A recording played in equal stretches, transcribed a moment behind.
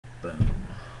Boom.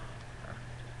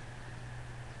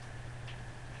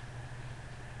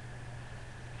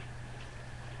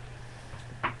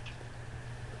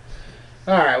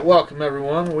 Alright, welcome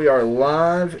everyone. We are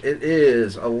live. It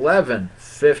is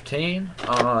 11:15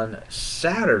 on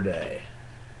Saturday,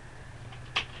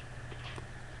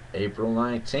 April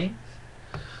 19th.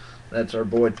 That's our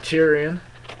boy Tyrion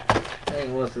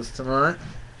hanging with us tonight.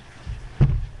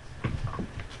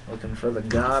 Looking for the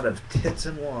god of tits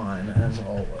and wine, as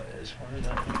always. Where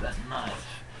did I put that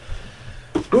knife?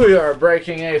 We are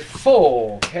breaking a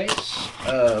full case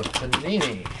of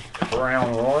Panini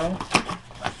Crown Royal.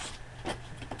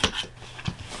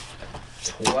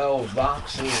 12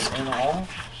 boxes in all,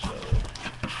 so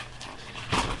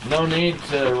no need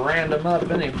to random up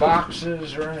any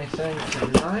boxes or anything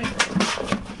tonight.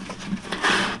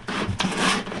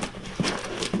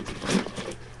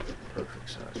 Perfect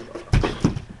size box.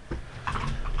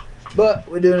 But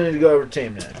we do need to go over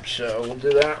team names, so we'll do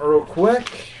that real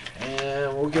quick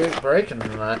and we'll get breaking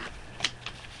tonight.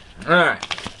 Alright.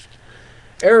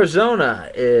 Arizona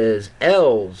is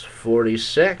L's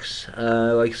 46.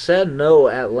 Like I said, no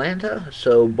Atlanta.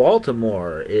 So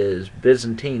Baltimore is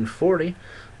Byzantine 40.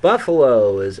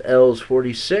 Buffalo is L's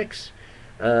 46.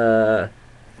 Carolina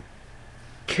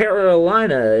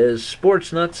is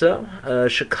Sports Nutso.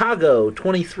 Chicago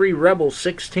 23 Rebel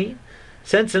 16.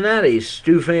 Cincinnati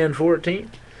Stufan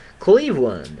 14.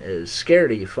 Cleveland is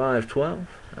Scaredy 512.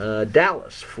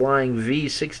 Dallas Flying V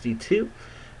 62.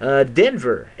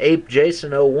 Denver, Ape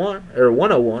Jason 01, or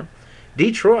 101.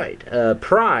 Detroit,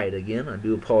 Pride, again, I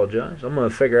do apologize. I'm going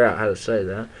to figure out how to say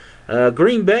that.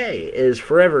 Green Bay is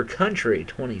Forever Country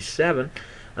 27.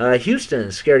 Houston,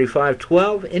 Scaredy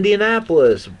 512.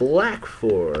 Indianapolis,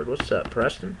 Blackford. What's up,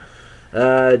 Preston?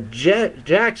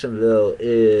 Jacksonville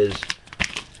is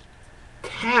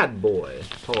Cadboy.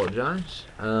 Apologize.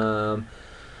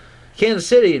 Kansas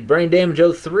City, Brain Damage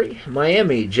 03.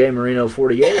 Miami, J Marino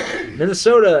 48.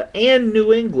 Minnesota and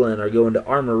New England are going to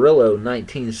Armorillo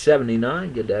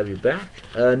 1979. Good to have you back.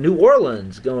 New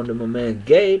Orleans going to my man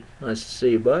Gabe. Nice to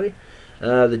see you, buddy.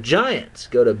 The Giants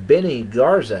go to Benny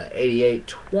Garza 88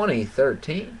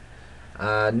 2013.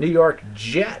 New York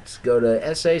Jets go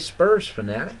to SA Spurs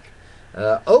Fanatic.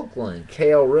 Oakland,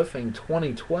 KL Roofing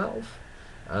 2012.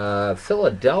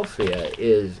 Philadelphia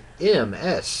is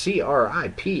MSCRIPOCH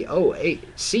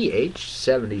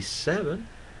 77.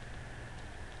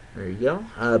 There you go.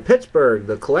 Pittsburgh,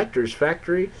 the Collectors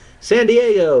Factory. San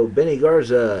Diego, Benny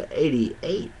Garza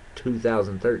 88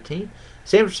 2013.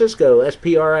 San Francisco,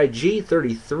 SPRIG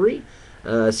 33.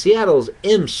 Seattle's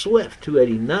M Swift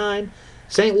 289.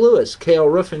 St. Louis,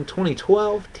 KL Roofing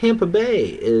 2012. Tampa Bay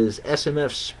is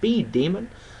SMF Speed Demon.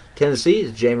 Tennessee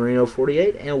is J Marino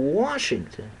 48, and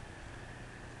Washington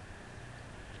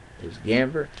is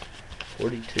Gamber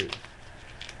 42.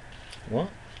 What?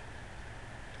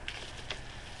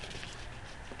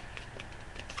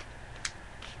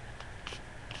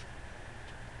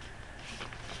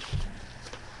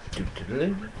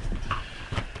 Alright,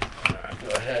 go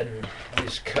ahead and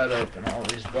just cut open all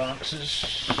these boxes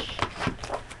so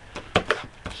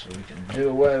we can do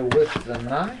away with the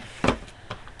knife.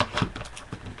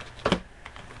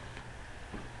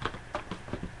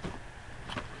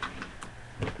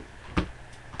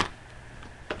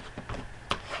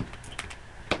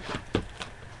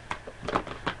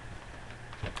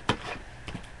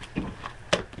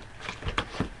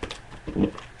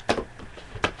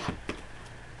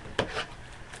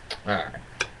 Alright.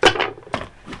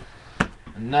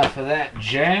 Enough of that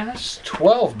jazz.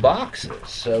 12 boxes,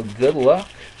 so good luck.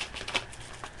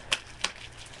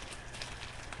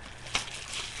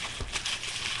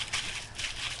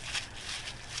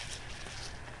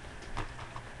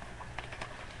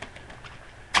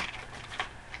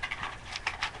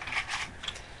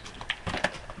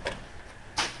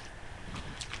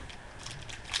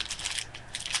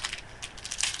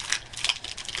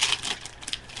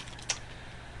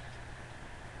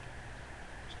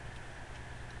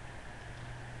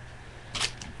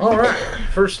 All right,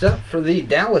 first up for the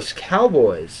Dallas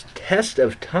Cowboys, Test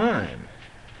of Time,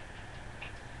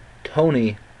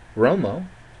 Tony Romo.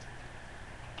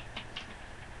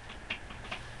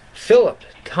 Philip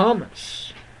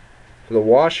Thomas for the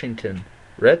Washington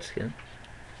Redskins.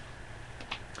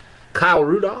 Kyle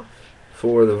Rudolph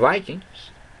for the Vikings.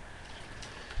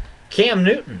 Cam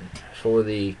Newton for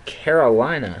the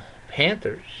Carolina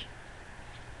Panthers.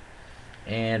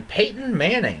 And Peyton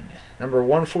Manning, number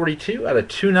 142 out of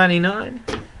 299.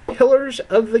 Pillars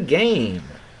of the Game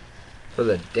for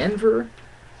the Denver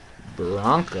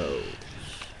Broncos.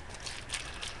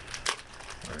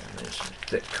 All right, there's some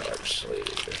thick card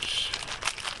sleeves.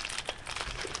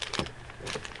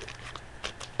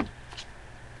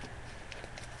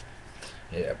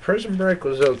 Yeah, Prison Break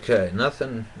was okay.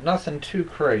 Nothing too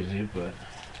crazy, but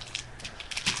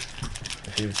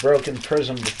if you've broken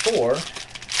Prism before,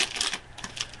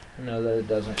 you know that it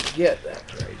doesn't get that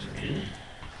crazy.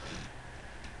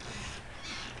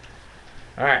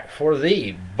 All right, for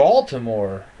the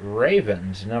Baltimore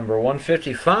Ravens, number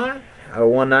 155 out of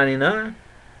 199,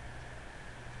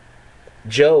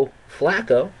 Joe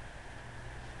Flacco.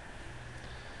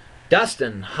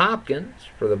 Dustin Hopkins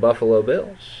for the Buffalo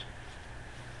Bills.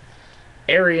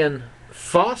 Arian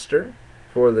Foster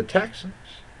for the Texans.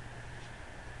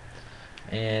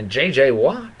 And J.J.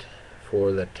 Watt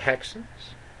for the Texans.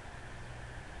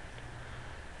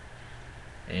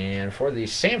 And for the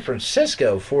San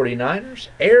Francisco 49ers,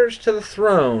 heirs to the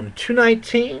throne,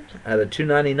 219 out of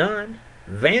 299,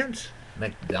 Vance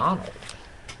McDonald.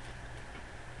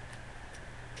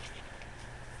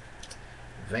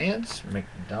 Vance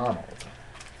McDonald.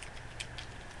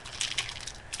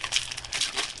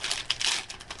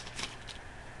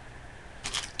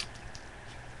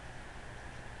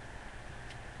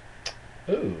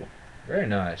 Ooh, very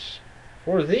nice.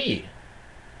 For the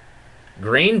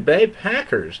Green Bay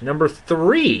Packers, number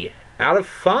 3 out of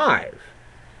 5,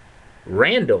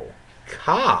 Randall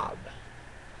Cobb.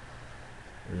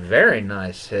 Very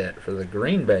nice hit for the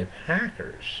Green Bay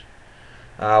Packers.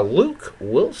 Luke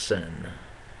Wilson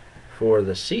for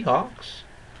the Seahawks.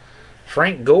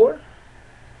 Frank Gore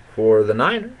for the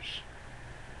Niners.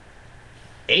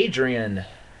 Adrian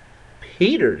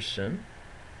Peterson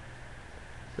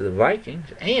for the Vikings.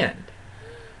 And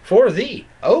for the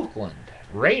Oakland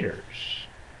Raiders,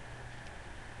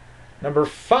 number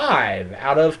 5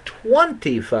 out of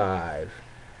 25,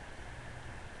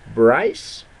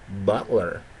 Bryce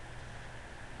Butler.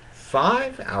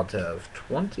 5 out of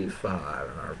 25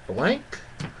 in our blank.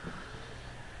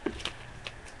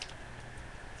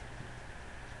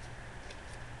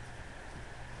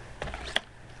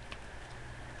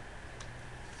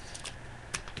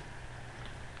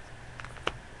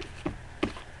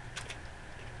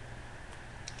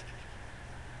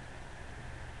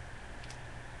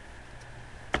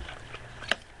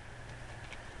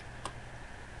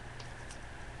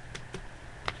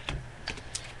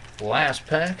 Last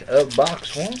pack of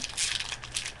box 1.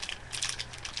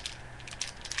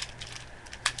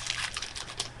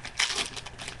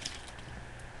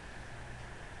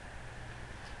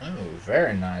 Oh,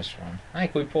 very nice one. I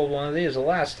think we pulled one of these the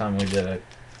last time we did a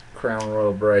Crown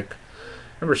Royal break.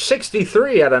 Number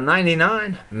 63 out of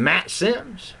 99, Matt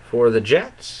Sims for the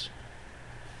Jets.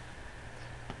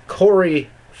 Corey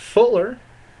Fuller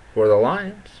for the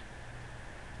Lions.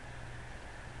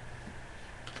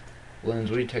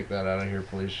 Linz, will you take that out of here,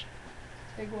 please?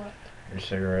 Take what? Your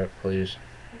cigarette, please.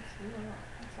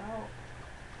 It's out.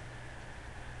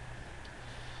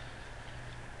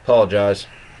 Apologize.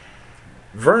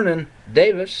 Vernon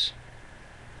Davis.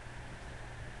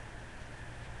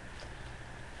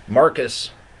 Marcus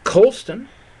Colston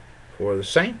for the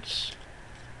Saints.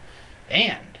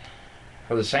 And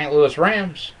for the St. Louis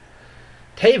Rams,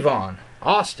 Tavon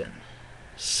Austin.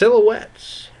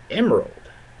 Silhouettes Emerald.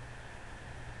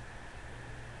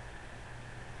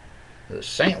 The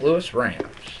St. Louis Rams.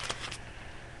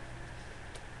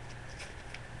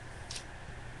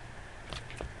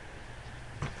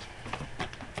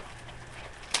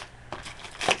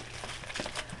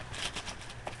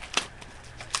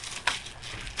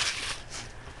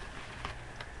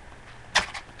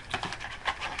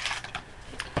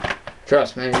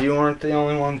 Trust me, you weren't the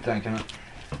only one thinking it.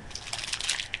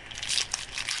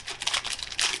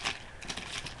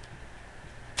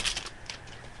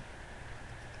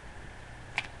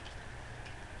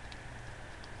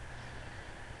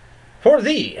 For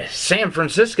the San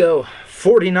Francisco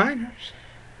 49ers,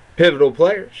 pivotal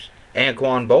players,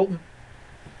 Anquan Bolton,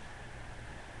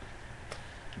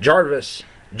 Jarvis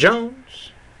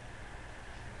Jones,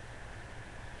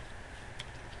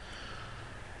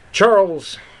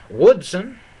 Charles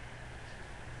Woodson,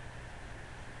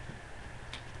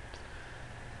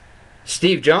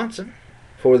 Steve Johnson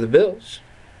for the Bills.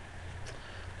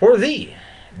 For the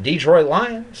Detroit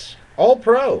Lions,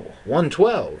 All-Pro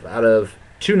 112 out of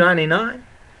 299,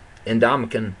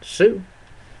 Ndamukong Suh.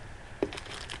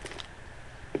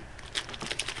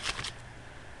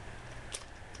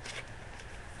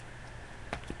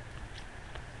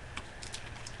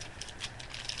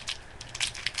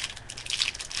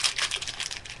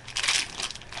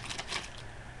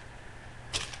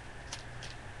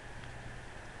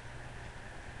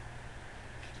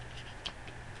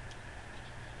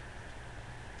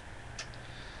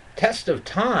 Test of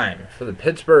time for the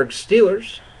Pittsburgh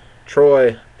Steelers,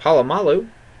 Troy Polamalu.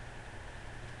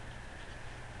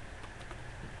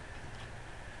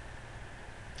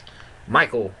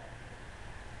 Michael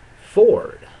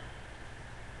Ford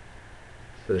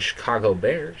for the Chicago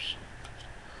Bears.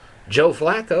 Joe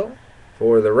Flacco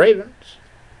for the Ravens.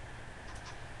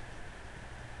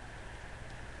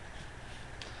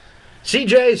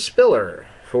 C.J. Spiller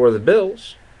for the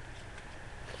Bills.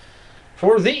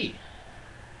 For the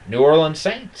New Orleans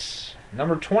Saints,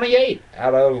 number 28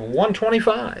 out of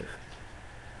 125,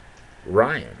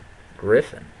 Ryan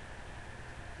Griffin.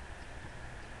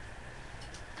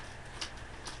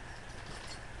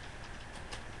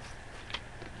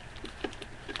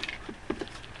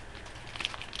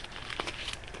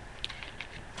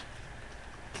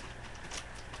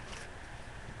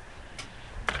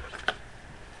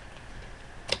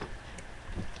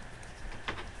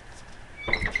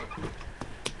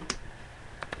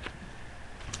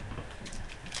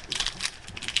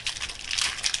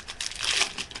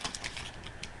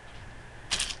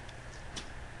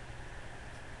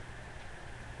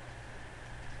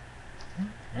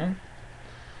 Well,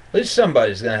 at least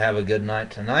somebody's going to have a good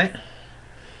night tonight.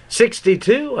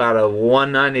 62 out of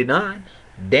 199,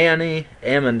 Danny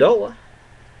Amendola.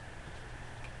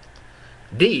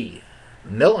 D.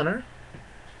 Milliner.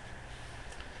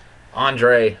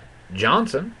 Andre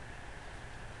Johnson.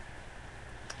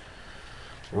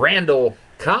 Randall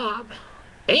Cobb.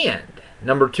 And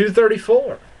number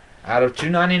 234 out of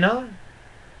 299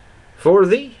 for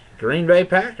the Green Bay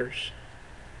Packers,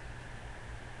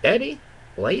 Eddie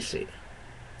Lacy.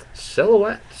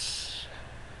 Silhouettes.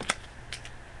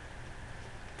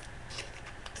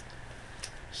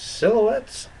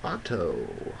 Silhouettes Auto.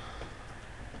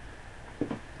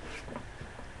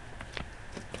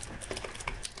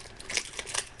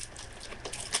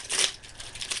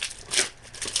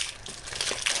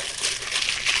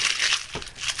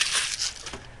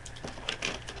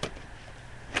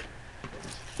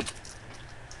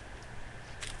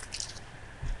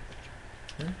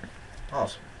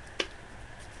 Awesome.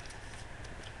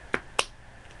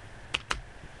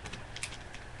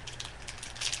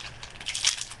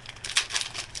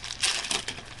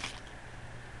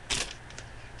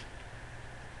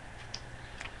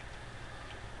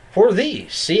 For the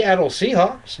Seattle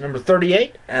Seahawks, number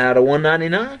 38 out of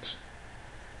 199,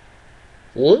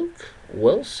 Luke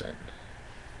Wilson.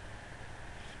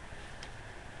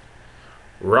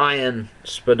 Ryan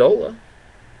Spadola.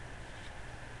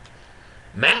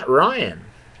 Matt Ryan.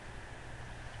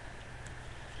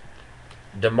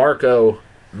 DeMarco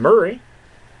Murray.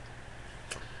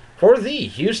 For the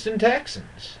Houston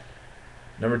Texans,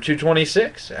 number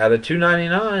 226 out of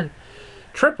 299,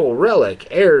 triple relic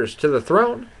heirs to the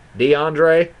throne,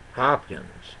 DeAndre Hopkins.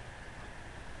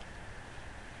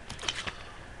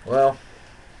 Well,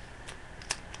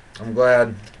 I'm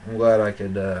glad I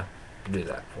could do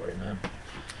that for you, man.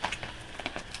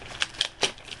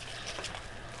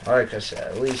 Like I said,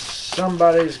 at least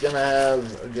somebody's gonna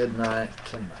have a good night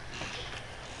tonight.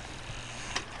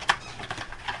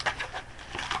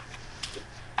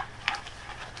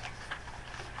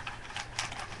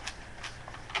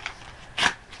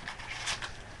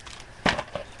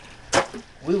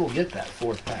 We will get that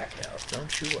fourth pack out,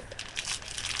 don't you worry.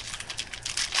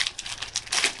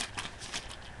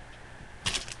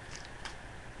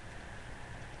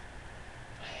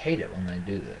 I hate it when they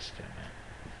do this to me.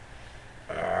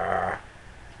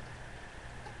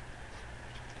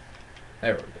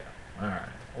 There we go. Alright.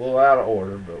 A little out of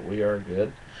order, but we are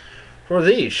good. For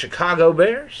the Chicago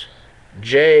Bears,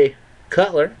 Jay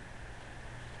Cutler.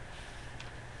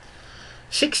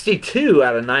 62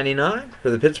 out of 99 for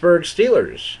the Pittsburgh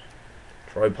Steelers,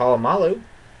 Troy Polamalu.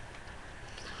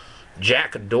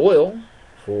 Jack Doyle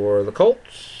for the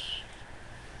Colts.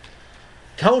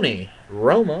 Tony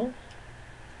Romo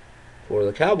for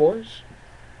the Cowboys.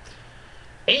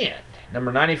 And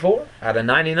number 94 out of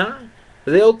 99 for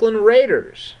the Oakland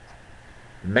Raiders,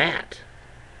 Matt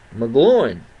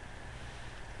McGloin.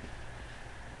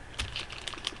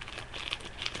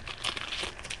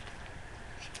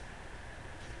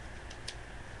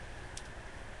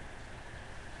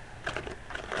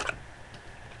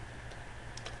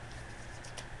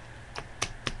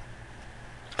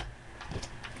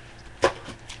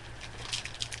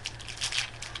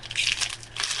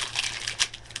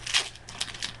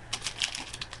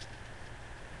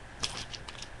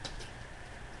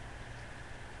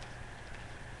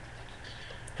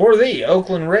 For the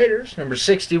Oakland Raiders, number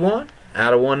 61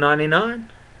 out of 199,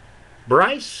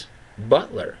 Bryce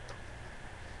Butler.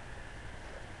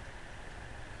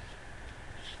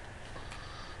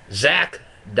 Zach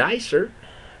Dysert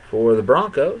for the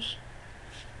Broncos.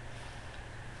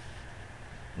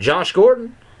 Josh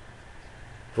Gordon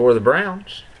for the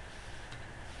Browns.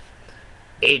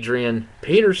 Adrian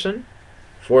Peterson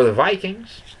For the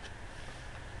Vikings,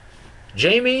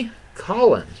 Jamie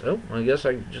Collins. Oh, I guess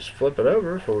I can just flip it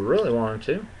over if we really wanted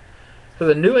to. For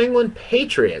the New England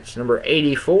Patriots, number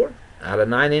 84 out of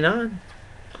 99,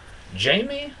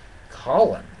 Jamie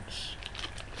Collins.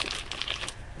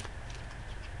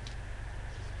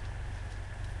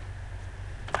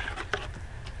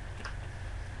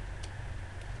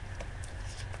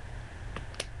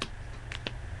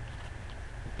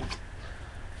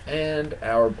 And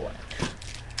our blank.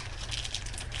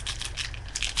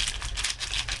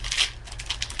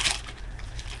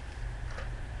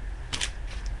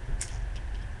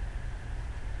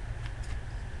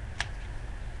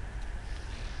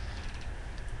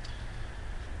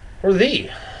 For the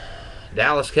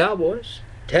Dallas Cowboys,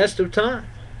 test of time,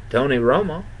 Tony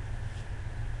Romo.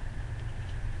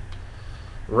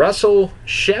 Russell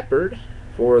Shepard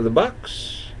for the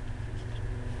Bucks.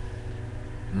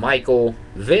 Michael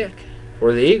Vick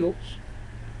for the Eagles.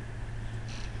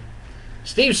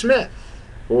 Steve Smith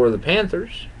for the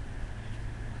Panthers.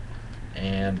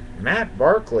 And Matt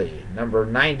Barkley, number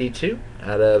 92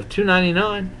 out of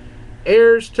 299,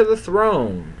 heirs to the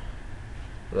throne,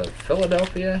 the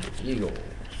Philadelphia Eagles.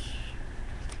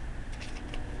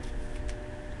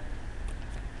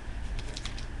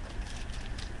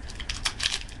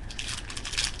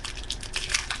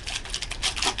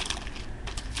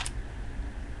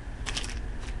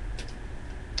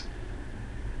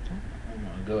 I'm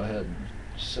going to go ahead and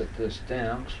set this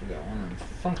down because we got one of them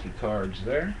funky cards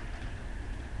there.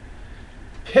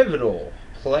 Pivotal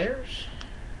players.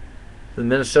 The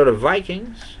Minnesota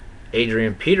Vikings,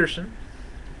 Adrian Peterson.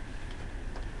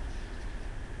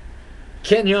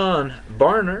 Kenyon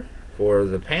Barner for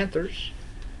the Panthers.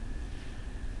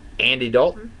 Andy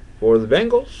Dalton for the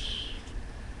Bengals.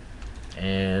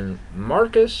 And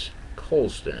Marcus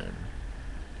Colston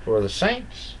for the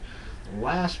Saints.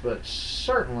 Last but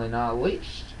certainly not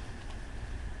least,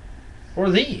 for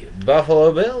the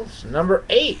Buffalo Bills, number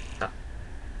 8.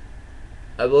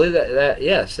 I believe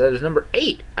yes, that is number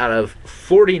 8 out of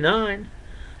 49.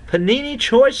 Panini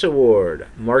Choice Award,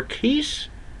 Marquise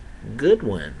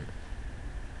Goodwin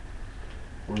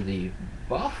for the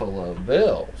Buffalo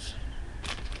Bills.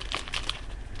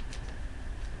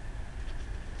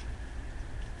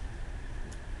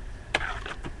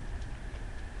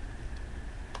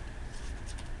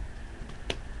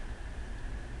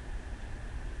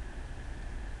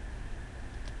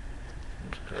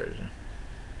 That's crazy.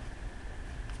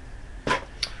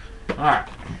 Alright.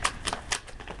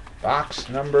 Box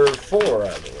number 4,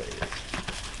 I believe.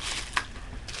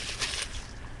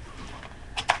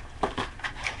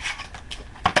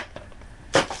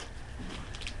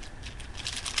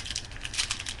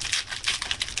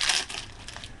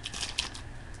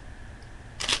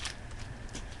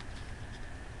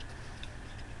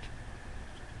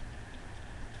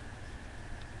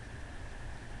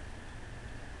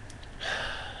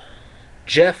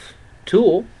 Jeff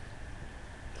Toole,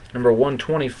 number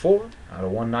 124 out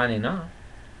of 199.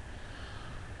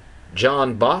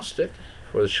 John Bostic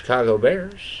for the Chicago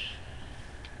Bears.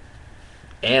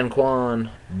 Anquan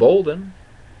Bolden.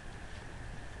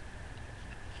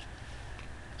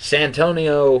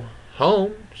 Santonio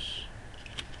Holmes.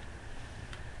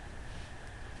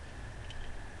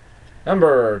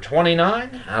 Number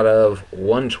 29 out of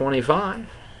 125.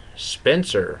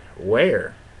 Spencer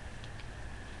Ware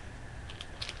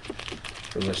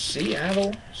for the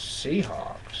Seattle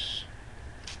Seahawks.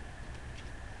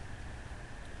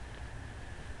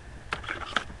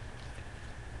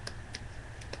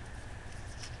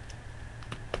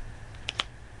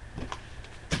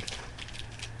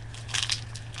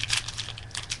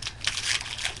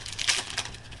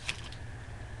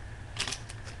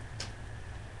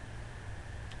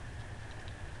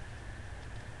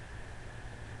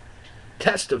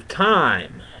 Test of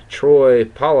time, Troy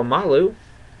Polamalu,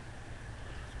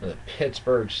 the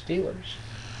Pittsburgh Steelers.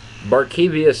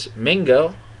 Barkevius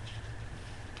Mingo.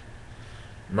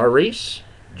 Maurice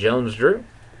Jones-Drew.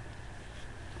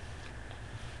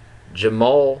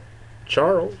 Jamal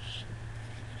Charles.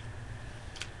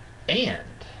 And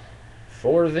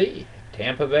for the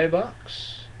Tampa Bay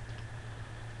Bucks,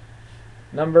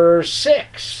 number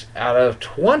 6 out of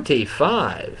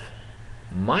 25,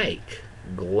 Mike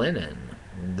Glennon.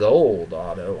 Gold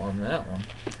auto on that one.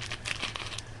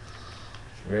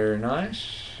 Very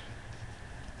nice.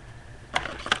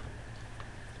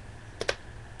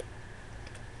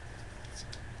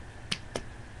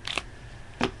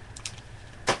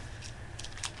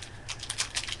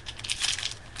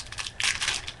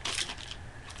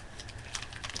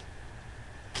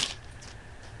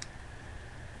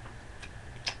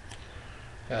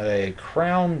 Got a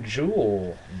crown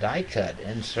jewel die cut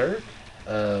insert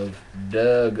of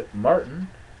Doug Martin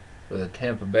for the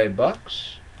Tampa Bay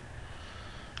Bucks.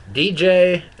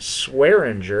 DJ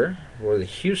Swearinger for the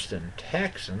Houston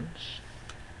Texans.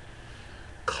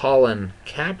 Colin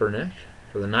Kaepernick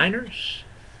for the Niners.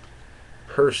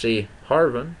 Percy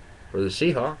Harvin for the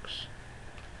Seahawks.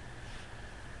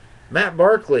 Matt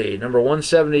Barkley, number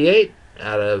 178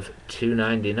 out of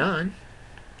 299.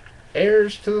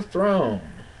 Heirs to the Throne.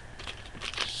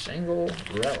 Single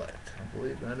relic. I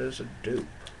believe that is a dupe.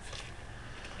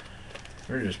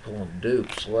 We're just pulling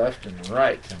dupes left and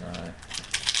right tonight.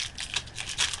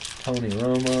 Tony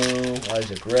Romo,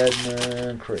 Isaac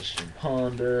Redman, Christian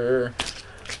Ponder,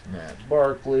 Matt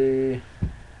Barkley.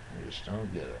 I just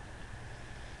don't get it.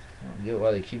 I don't get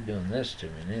why they keep doing this to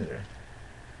me neither.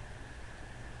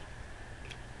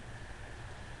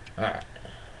 Alright.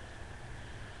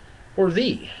 For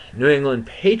the New England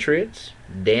Patriots,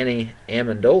 Danny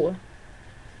Amendola.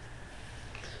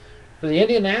 For the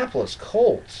Indianapolis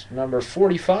Colts, number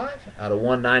 45 out of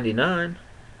 199,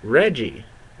 Reggie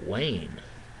Wayne.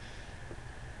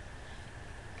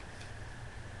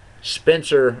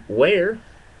 Spencer Ware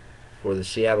for the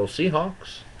Seattle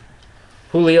Seahawks.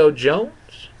 Julio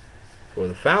Jones for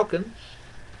the Falcons.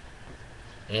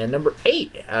 And number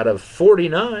 8 out of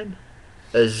 49,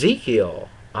 Ezekiel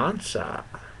Ansah.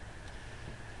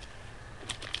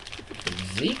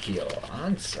 Ezekiel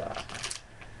Ansah.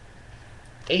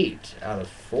 8 out of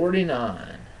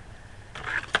 49.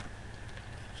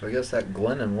 So I guess that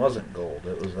Glennon wasn't gold.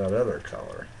 It was that other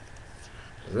color.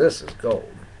 This is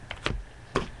gold.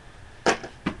 I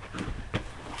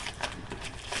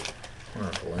don't know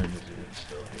if Lynn is even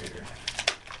still here.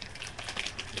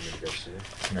 You gonna go see?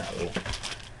 No.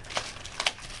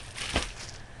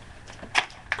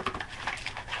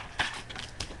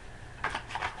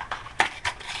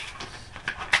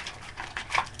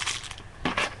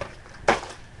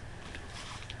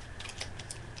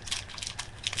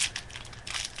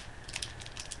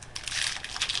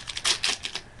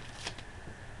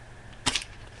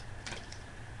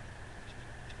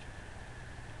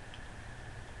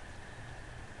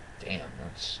 Damn,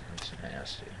 that's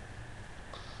nasty.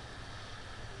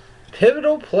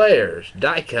 Pivotal players,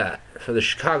 die cut for the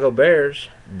Chicago Bears,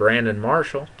 Brandon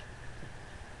Marshall.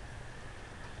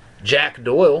 Jack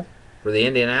Doyle for the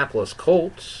Indianapolis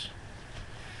Colts.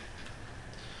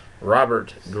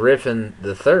 Robert Griffin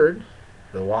III for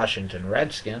the Washington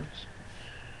Redskins.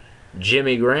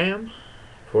 Jimmy Graham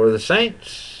for the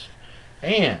Saints.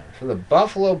 And for the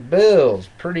Buffalo Bills,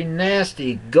 pretty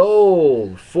nasty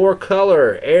gold,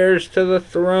 4-color, heirs to the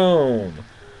throne.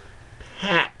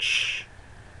 Patch.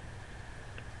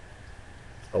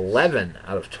 11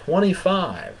 out of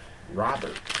 25,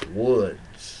 Robert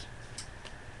Woods.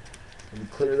 Let me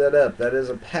clear that up. That is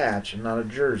a patch and not a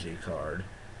jersey card.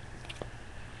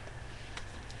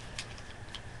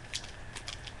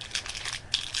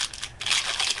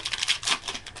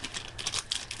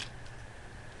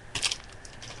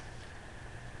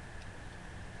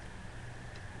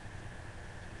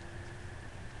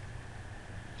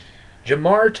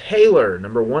 Jamar Taylor,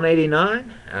 number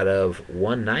 189 out of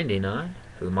 199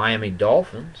 for the Miami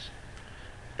Dolphins.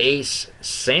 Ace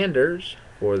Sanders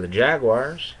for the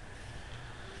Jaguars.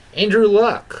 Andrew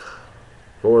Luck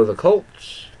for the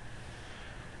Colts.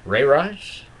 Ray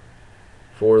Rice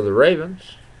for the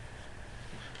Ravens.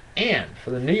 And for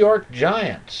the New York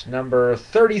Giants, number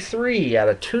 33 out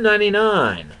of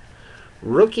 299,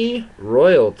 rookie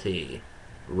royalty,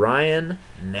 Ryan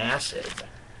Nassib.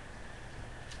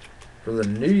 For the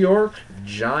New York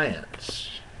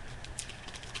Giants.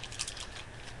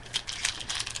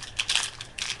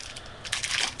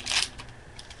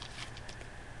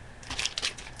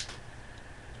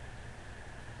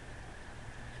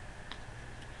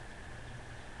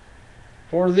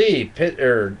 For the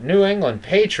New England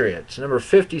Patriots, number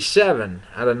 57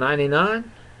 out of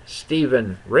 99,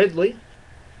 Stephen Ridley.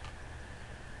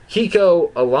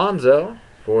 Kiko Alonso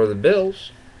for the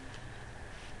Bills.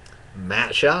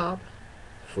 Matt Schaub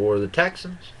for the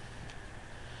Texans.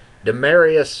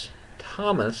 Demaryius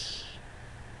Thomas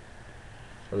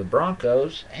for the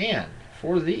Broncos. And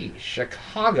for the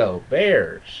Chicago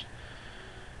Bears,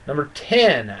 number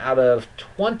 10 out of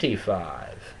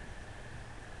 25,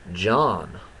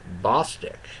 John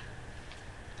Bostic.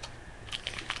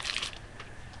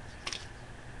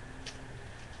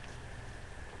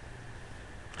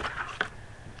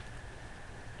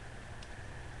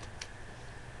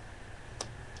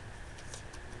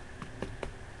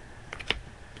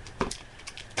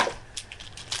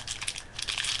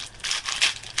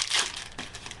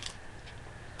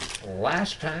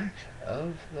 Last pack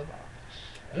of the box.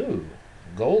 Ooh,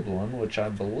 gold one, which I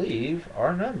believe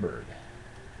are numbered.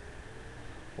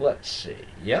 Let's see.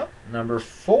 Yep, number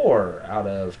 4 out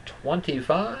of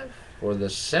 25 for the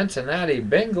Cincinnati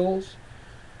Bengals.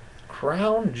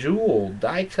 Crown Jewel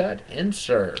die cut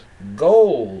insert.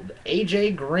 Gold.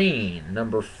 AJ Green,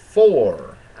 number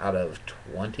 4 out of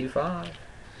 25.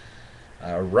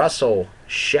 Russell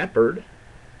Shepard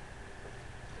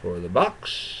for the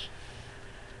Bucks.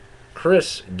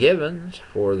 Chris Givens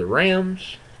for the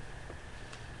Rams.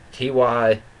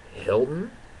 T.Y.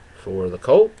 Hilton for the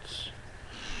Colts.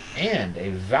 And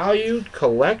a valued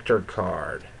collector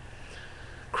card.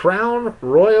 Crown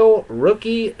Royal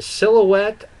Rookie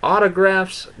Silhouette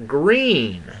Autographs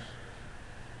Green,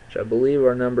 which I believe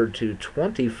are numbered to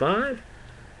 25.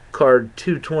 Card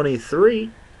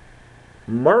 223,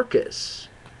 Marcus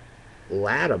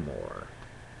Lattimore.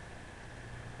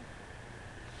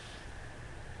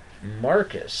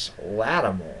 Marcus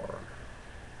Lattimore.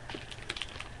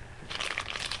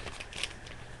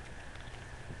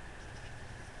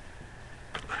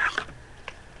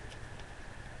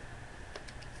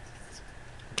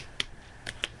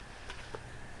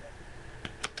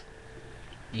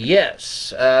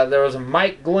 Yes, there was a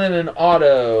Mike Glennon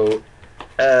auto,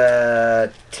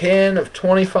 10 of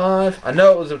 25. I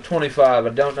know it was of 25. I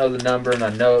don't know the number, and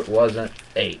I know it wasn't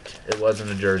 8. It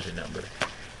wasn't a jersey number.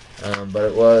 But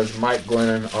it was Mike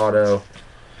Glennon auto.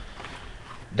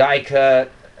 Die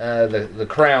cut, the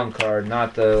crown card,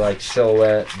 not the like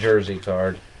silhouette jersey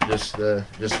card. Just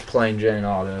plain Jane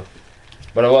auto.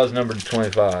 But it was numbered to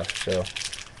 25, so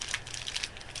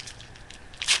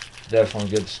definitely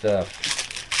good stuff.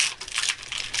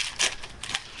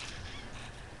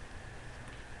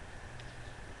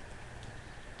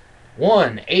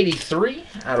 183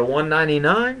 out of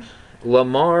 199.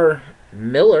 Lamar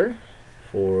Miller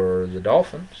for the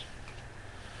Dolphins.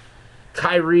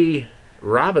 Kyrie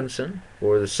Robinson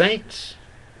for the Saints.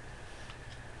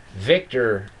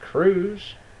 Victor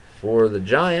Cruz for the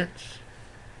Giants.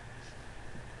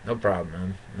 No problem,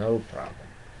 man. No problem.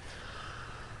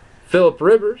 Phillip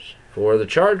Rivers for the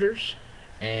Chargers.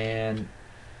 And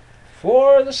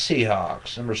for the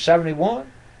Seahawks, number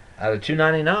 71 out of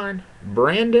 299,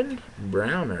 Brandon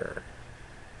Browner.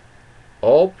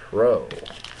 All Pro.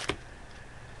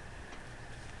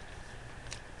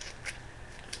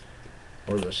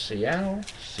 For the Seattle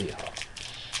Seahawks.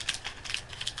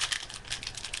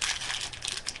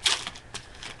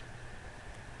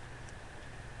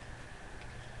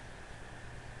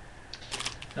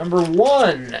 Number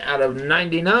 1 out of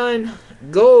 99,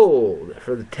 gold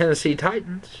for the Tennessee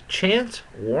Titans, Chance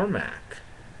Warmack.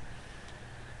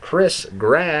 Chris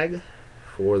Gregg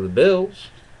for the Bills.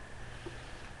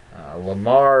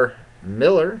 Lamar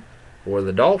Miller for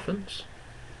the Dolphins.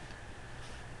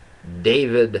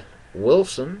 David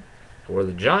Wilson for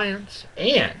the Giants.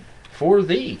 And for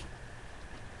the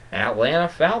Atlanta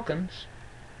Falcons,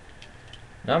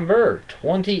 number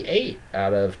 28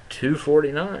 out of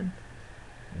 249,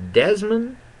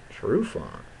 Desmond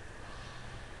Trufant.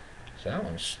 So that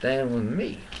one's staying with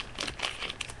me.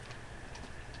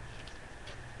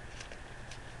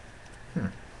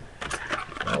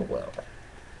 Oh well.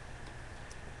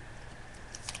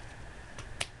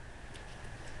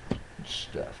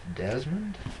 Stuff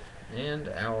Desmond and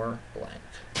our blank.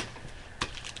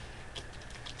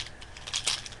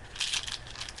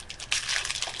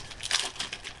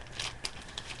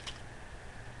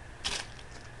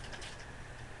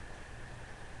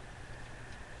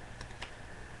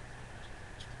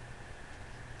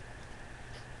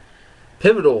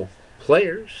 Pivotal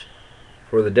players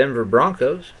for the Denver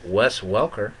Broncos, Wes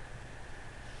Welker.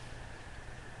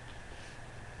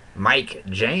 Mike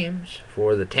James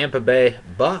for the Tampa Bay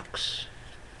Bucks.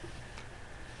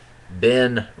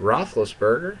 Ben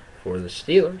Roethlisberger for the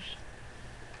Steelers.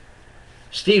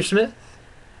 Steve Smith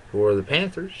for the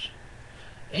Panthers.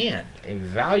 And a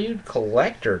valued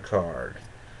collector card.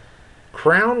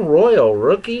 Crown Royal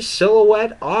Rookie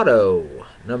Silhouette Auto,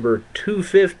 number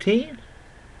 215.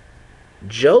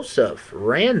 Joseph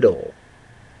Randle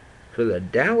for the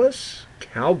Dallas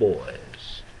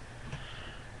Cowboys.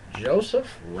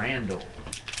 Joseph Randle.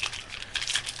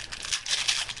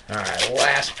 Alright,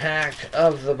 last pack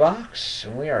of the box,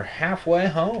 and we are halfway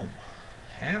home.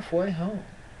 Halfway home.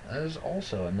 That is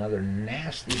also another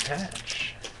nasty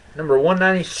patch. Number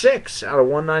 196 out of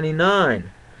 199.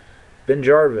 Ben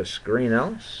Jarvis, Green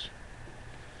Ellis.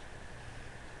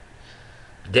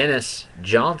 Dennis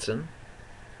Johnson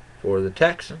for the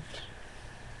Texans.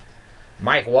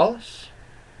 Mike Wallace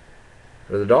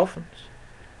for the Dolphins.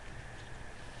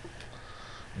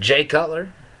 Jay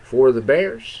Cutler for the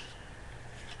Bears.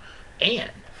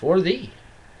 And for the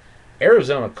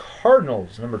Arizona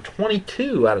Cardinals, number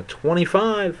 22 out of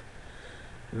 25.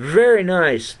 Very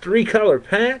nice 3-color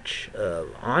patch of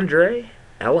Andre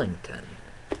Ellington.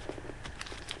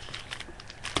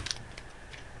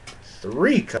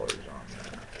 3 colors on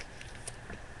that.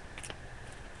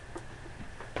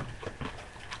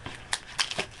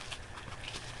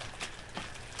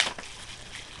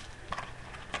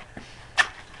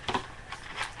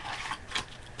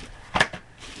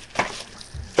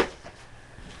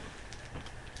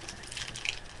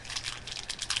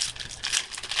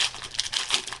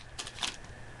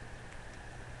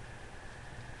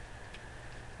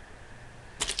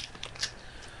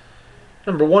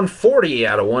 Number 140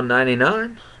 out of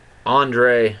 199,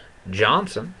 Andre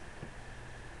Johnson.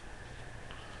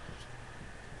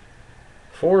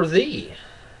 For the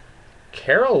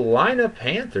Carolina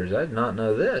Panthers, I did not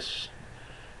know this,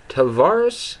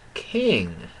 Tavares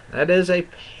King. That is a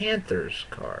Panthers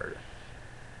card.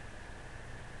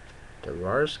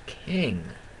 Tavares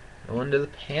King going to the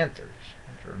Panthers.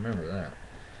 I have to remember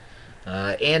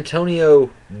that.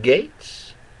 Antonio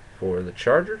Gates for the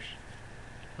Chargers.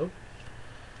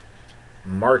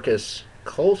 Marcus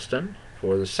Colston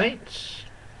for the Saints.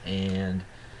 And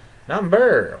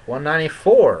number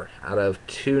 194 out of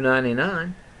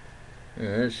 299.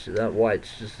 That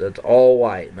white's just, that's all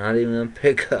white, not even a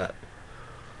pickup.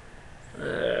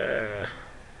 There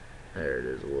it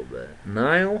is a little bit.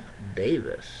 Niall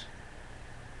Davis.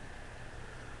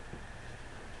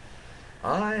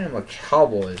 I am a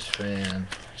Cowboys fan,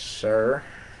 sir.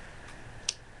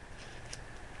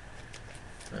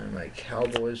 I'm a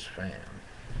Cowboys fan.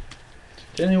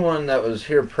 To anyone that was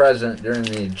here present during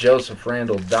the Joseph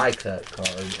Randall die cut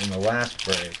card in the last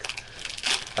break,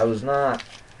 I'm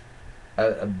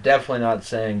definitely not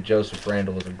saying Joseph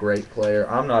Randall is a great player.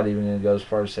 I'm not even going to go as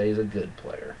far as say he's a good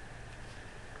player.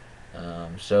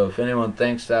 So if anyone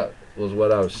thinks that was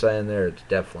what I was saying there, it's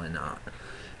definitely not.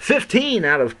 15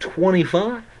 out of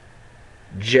 25,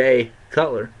 Jay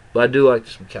Cutler. But I do like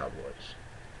some Cowboys.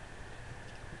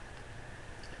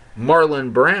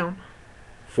 Marlon Brown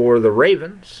for the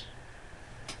Ravens.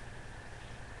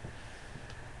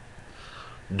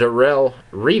 Darrelle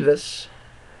Revis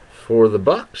for the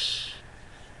Bucks.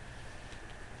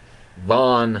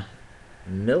 Von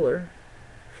Miller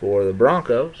for the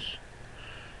Broncos.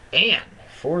 And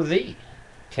for the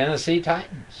Tennessee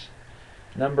Titans,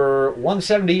 number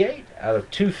 178 out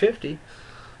of 250,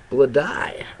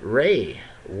 Bladai Ray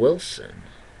Wilson.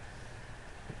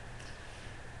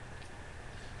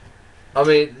 I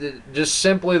mean, just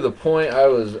simply the point I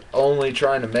was only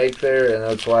trying to make there, and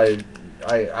that's why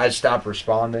I stopped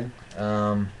responding.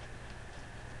 But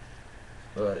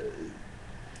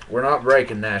we're not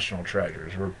breaking national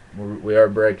treasures. We are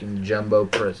breaking jumbo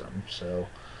prism. So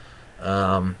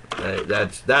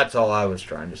that's all I was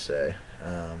trying to say.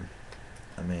 I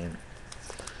mean,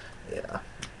 yeah.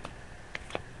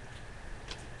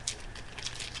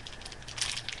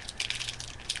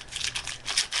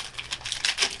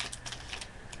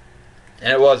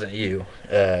 And it wasn't you,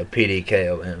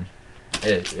 PDKOM.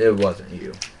 It wasn't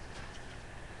you.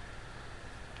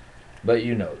 But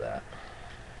you know that.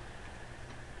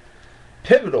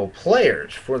 Pivotal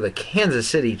players for the Kansas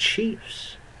City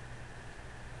Chiefs.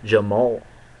 Jamal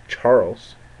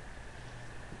Charles.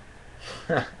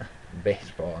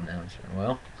 Baseball announcer.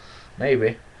 Well,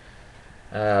 maybe.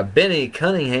 Benny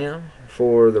Cunningham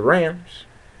for the Rams.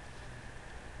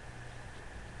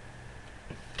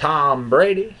 Tom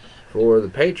Brady for the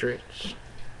Patriots.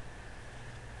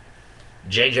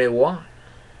 J.J. Watt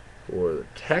for the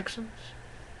Texans.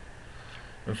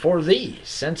 And for the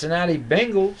Cincinnati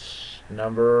Bengals,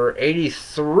 number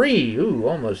 83,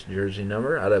 almost jersey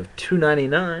number, out of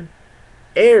 299,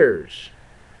 heirs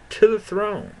to the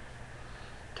throne,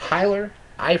 Tyler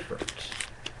Eifert.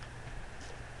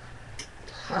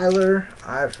 Tyler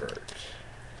Eifert.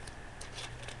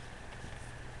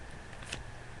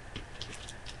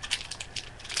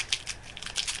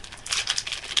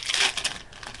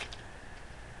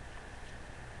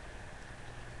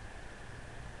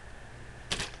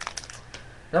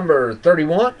 Number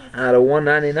 31 out of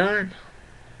 199,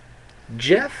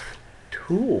 Jeff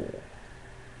Toole.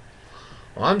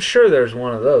 Well, I'm sure there's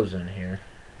one of those in here.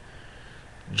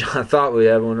 I thought we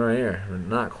had one right here, but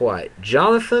not quite.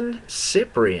 Jonathan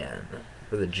Cyprien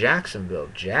for the Jacksonville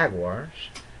Jaguars.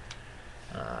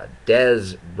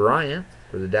 Dez Bryant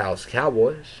for the Dallas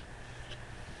Cowboys.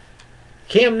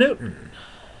 Cam Newton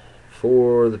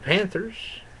for the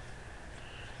Panthers.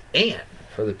 And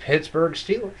for the Pittsburgh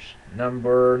Steelers,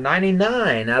 number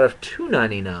 99 out of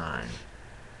 299.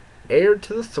 Heir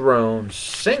to the throne,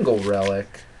 single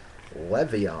relic,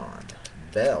 Le'Veon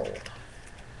Bell.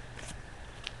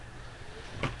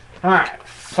 All right,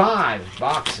 5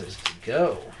 boxes to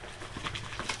go.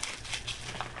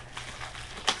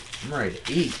 I'm ready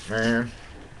to eat, man.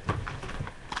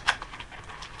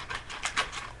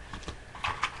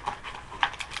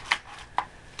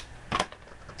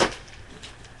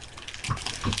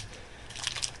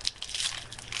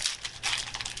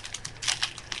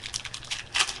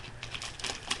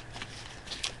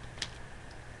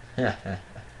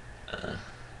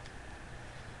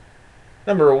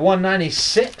 Number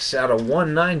 196 out of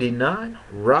 199,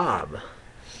 Rob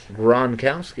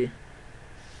Gronkowski.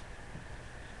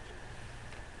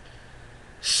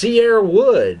 Sierra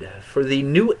Wood for the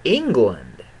New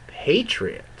England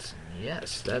Patriots.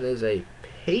 Yes, that is a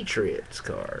Patriots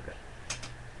card.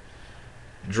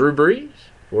 Drew Brees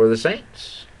for the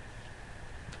Saints.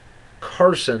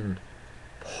 Carson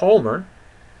Palmer.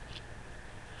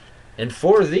 And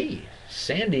for the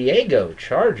San Diego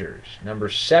Chargers, number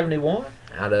 71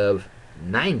 out of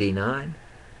 99,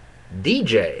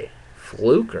 DJ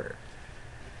Fluker.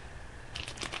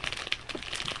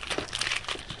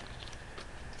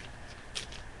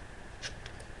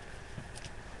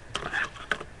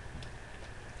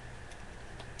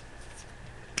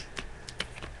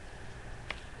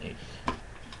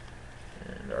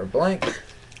 And our blank.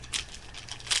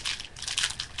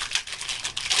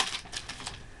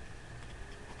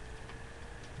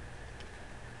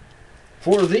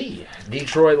 For the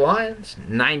Detroit Lions,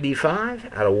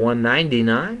 95 out of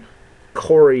 199,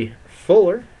 Corey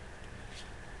Fuller.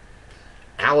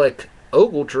 Alec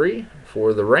Ogletree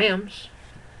for the Rams.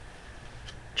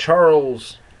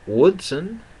 Charles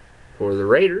Woodson for the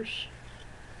Raiders.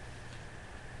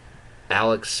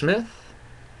 Alex Smith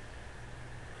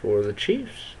for the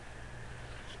Chiefs.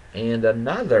 And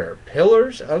another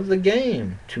Pillars of the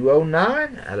Game,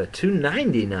 209 out of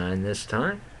 299 this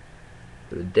time.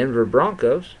 For the Denver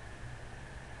Broncos,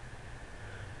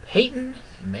 Peyton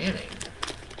Manning.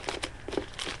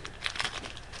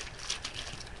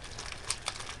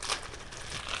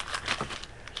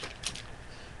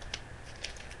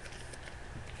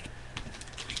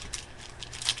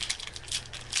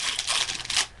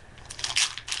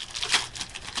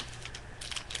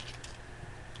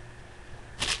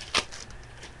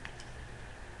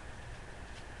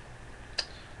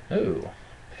 Ooh.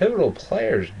 Pivotal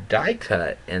Players die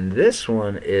cut, and this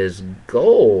one is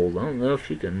gold. I don't know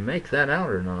if you can make that out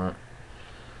or not.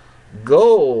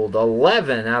 Gold,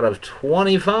 11 out of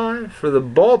 25 for the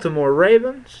Baltimore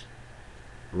Ravens.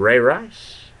 Ray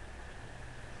Rice.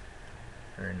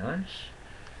 Very nice.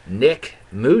 Nick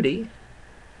Moody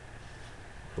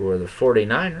for the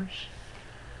 49ers.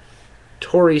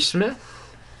 Torrey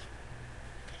Smith.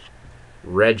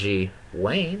 Reggie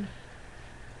Wayne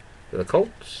for the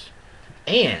Colts.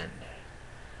 And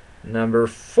number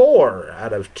 4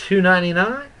 out of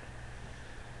 299,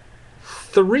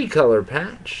 3-color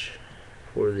patch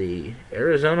for the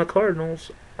Arizona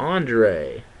Cardinals,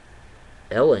 Andre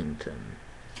Ellington.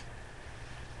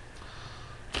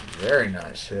 Very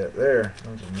nice hit there.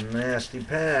 That's a nasty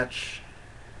patch.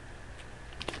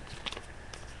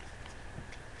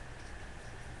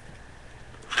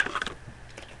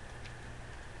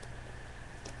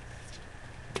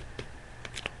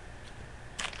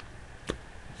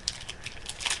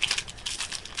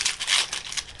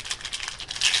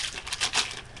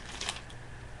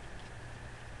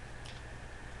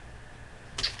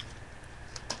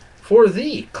 For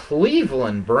the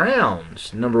Cleveland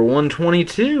Browns, number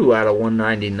 122 out of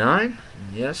 199.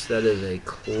 Yes, that is a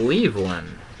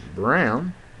Cleveland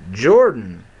Brown.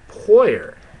 Jordan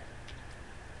Poyer.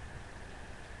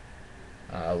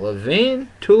 Levine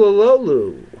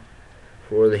Tulalolu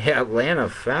for the Atlanta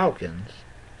Falcons.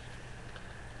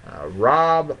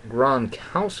 Rob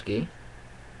Gronkowski.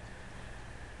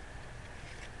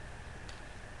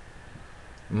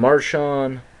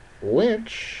 Marshawn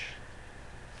Lynch.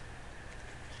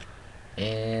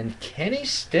 And Kenny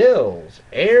Stills,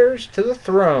 heirs to the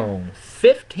throne,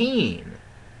 15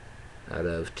 out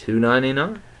of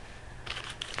 299.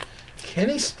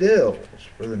 Kenny Stills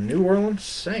for the New Orleans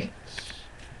Saints.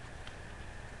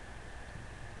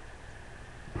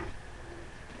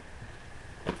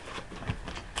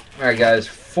 All right, guys,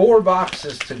 4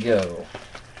 boxes to go.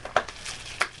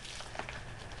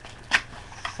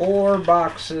 4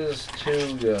 boxes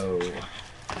to go.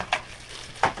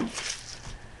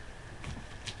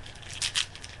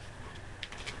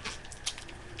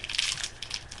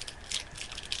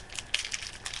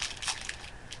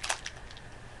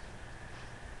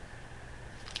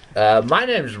 My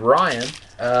name's Ryan.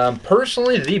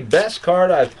 Personally, the best card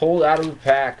I've pulled out of the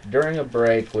pack during a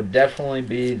break would definitely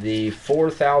be the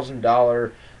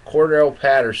 $4,000 Cordell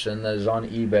Patterson that is on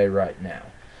eBay right now.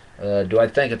 Do I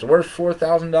think it's worth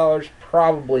 $4,000?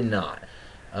 Probably not.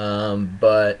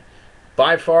 But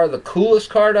by far the coolest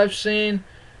card I've seen,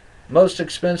 most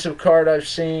expensive card I've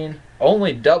seen,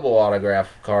 only double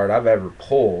autograph card I've ever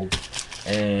pulled.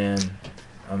 And,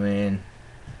 I mean,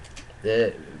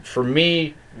 for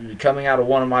me, coming out of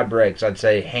one of my breaks, I'd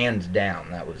say hands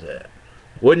down that was it.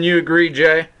 Wouldn't you agree,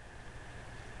 Jay?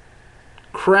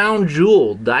 Crown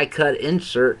Jewel die cut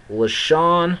insert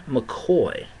LaShawn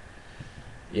McCoy.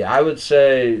 Yeah, I would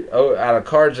say out of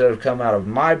cards that have come out of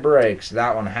my breaks,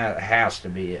 that one has to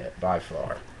be it by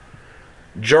far.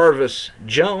 Jarvis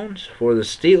Jones for the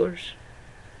Steelers.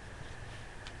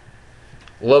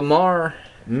 Lamar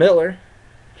Miller.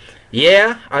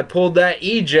 Yeah, I pulled that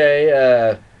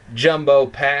EJ jumbo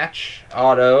patch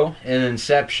auto in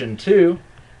Inception 2.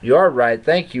 You are right.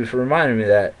 Thank you for reminding me of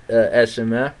that,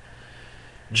 SMF.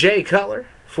 Jay Cutler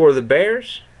for the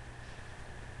Bears.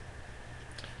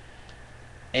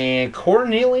 And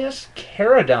Cornelius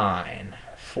Carradine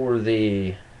for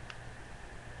the...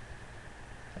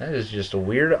 That is just a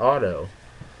weird auto.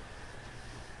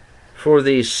 For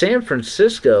the San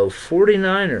Francisco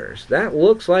 49ers. That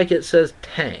looks like it says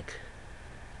tank.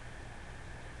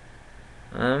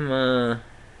 I don't know.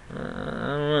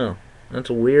 That's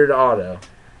a weird auto.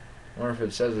 I wonder if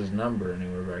it says his number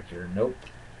anywhere back here. Nope.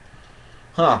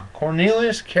 Huh.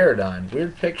 Cornelius Carradine.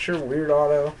 Weird picture, weird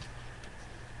auto.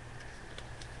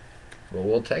 But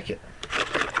we'll take it.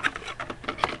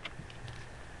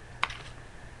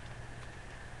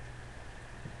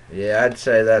 Yeah, I'd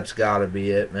say that's got to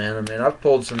be it, man. I mean, I've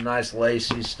pulled some nice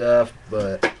lacy stuff,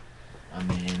 but, I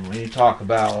mean, when you talk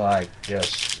about, like,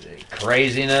 just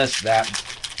craziness, that,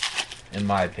 in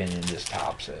my opinion, just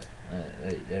tops it.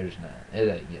 There's not, it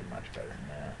ain't getting much better than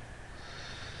that.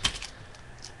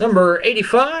 Number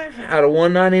 85 out of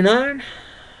 199,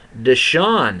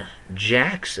 Deshaun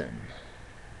Jackson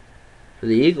for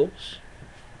the Eagles.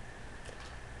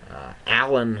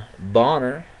 Alan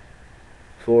Bonner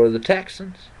for the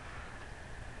Texans.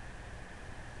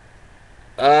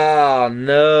 Oh,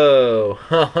 no.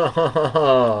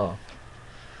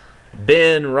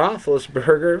 Ben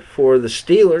Roethlisberger for the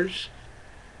Steelers.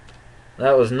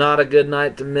 That was not a good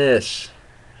night to miss.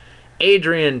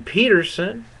 Adrian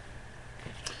Peterson.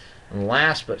 And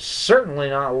last but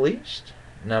certainly not least,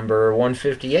 number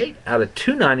 158 out of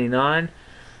 299.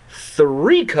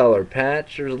 Three-color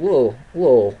patch. There's a little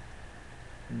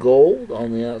gold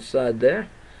on the outside there.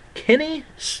 Kenny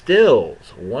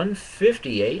Stills,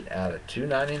 158 out of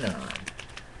 299.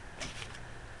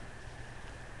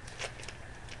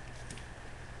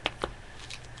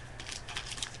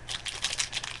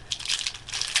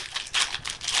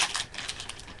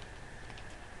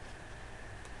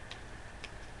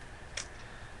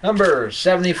 Number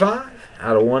 75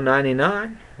 out of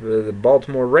 199 for the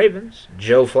Baltimore Ravens,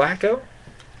 Joe Flacco.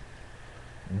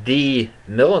 D.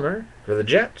 Milliner for the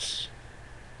Jets.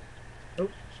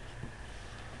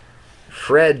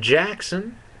 Fred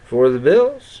Jackson for the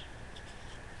Bills.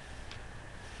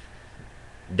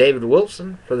 David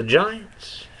Wilson for the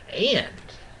Giants. And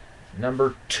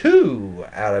number 2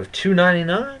 out of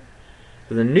 299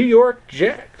 for the New York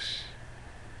Jets,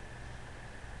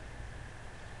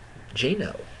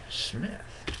 Geno Smith.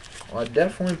 Well, I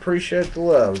definitely appreciate the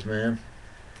love, man.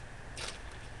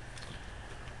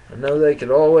 I know they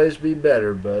could always be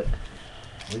better, but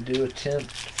we do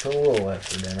attempt to put a little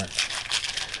effort in it.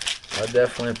 I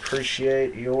definitely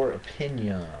appreciate your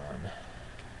opinion.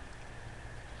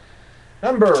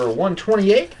 Number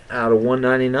 128 out of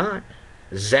 199,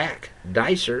 Zach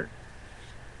Dicer.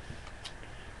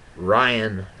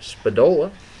 Ryan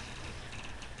Spadola.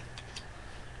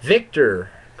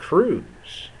 Victor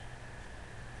Cruz.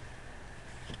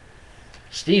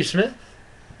 Steve Smith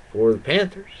for the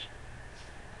Panthers.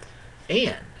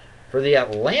 And for the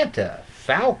Atlanta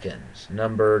Falcons,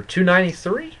 number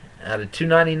 293 out of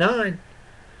 299,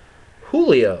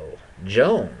 Julio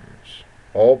Jones,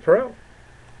 All-Pro.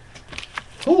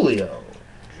 Julio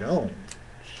Jones.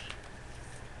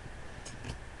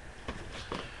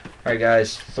 All right,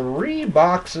 guys, 3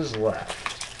 boxes left.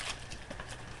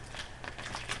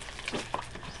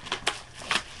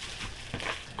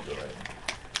 Go ahead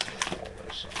and pull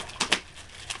this up.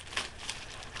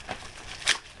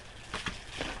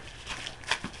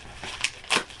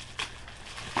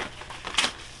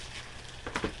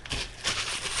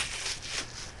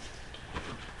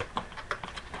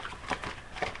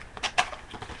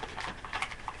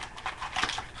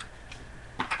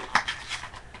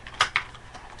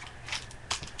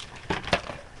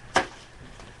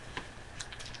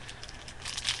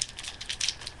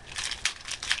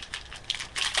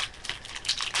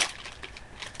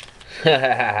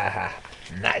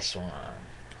 Nice one.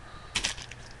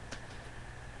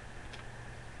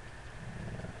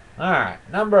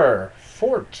 Alright, number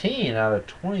 14 out of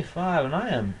 25, and I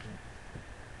am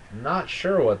not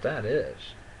sure what that is.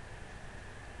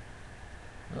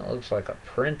 That looks like a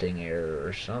printing error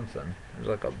or something. There's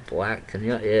like a black,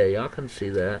 yeah, y'all can see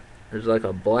that. There's like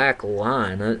a black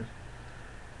line. I've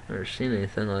never seen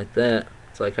anything like that.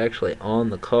 It's like actually on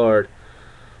the card.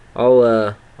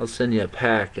 I'll send you a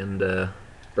pack and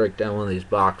break down one of these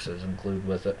boxes, include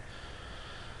with it.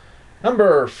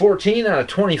 Number 14 out of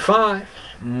 25,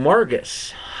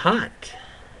 Margus Hunt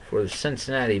for the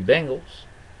Cincinnati Bengals.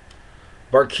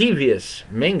 Barkevius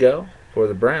Mingo for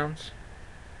the Browns.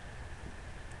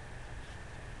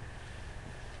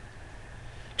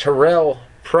 Terrell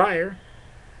Pryor.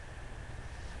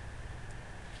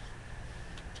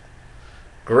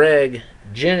 Greg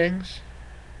Jennings.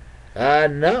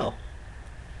 No.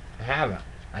 I haven't.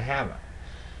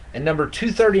 And number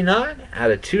 239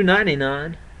 out of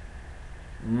 299,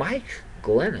 Mike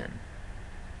Glennon.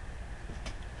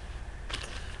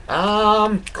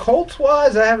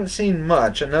 Colts-wise, I haven't seen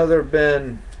much. I know there have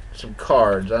been some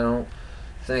cards. I don't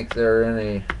think there are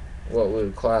any what we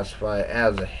would classify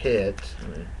as a hit. I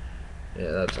mean,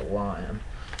 yeah, that's a lion.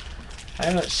 I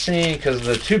haven't seen, because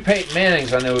the two Peyton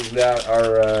Mannings I know we've got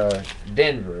are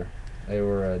Denver. They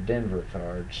were Denver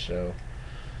cards, so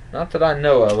not that I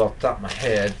know of off the top of my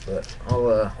head, but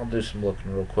I'll do some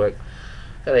looking real quick.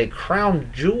 Got a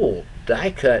Crown Jewel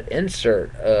die cut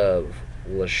insert of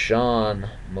LaShawn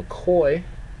McCoy.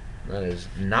 That is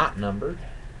not numbered.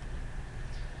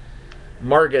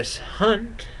 Margus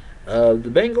Hunt of the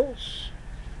Bengals.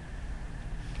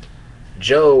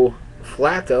 Joe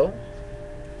Flacco.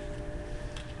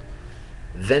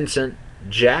 Vincent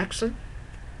Jackson.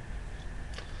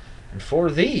 And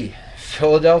for the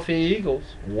Philadelphia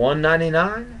Eagles,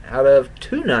 199 out of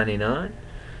 299.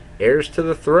 Heirs to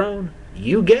the throne.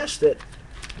 You guessed it,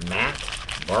 Matt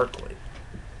Barkley.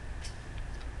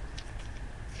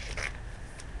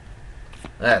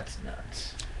 That's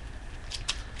nuts.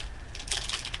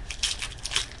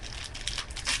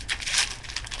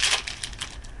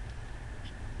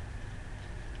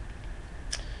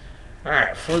 All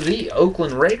right, for the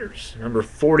Oakland Raiders, number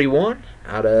 41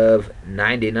 out of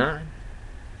 99.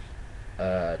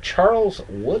 Charles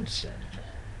Woodson.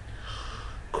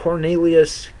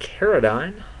 Cornelius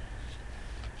Carradine.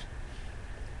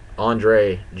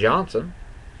 Andre Johnson.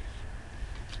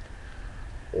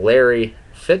 Larry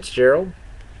Fitzgerald.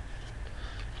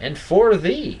 And for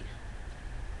the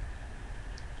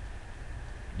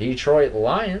Detroit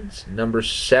Lions, number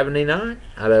 79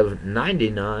 out of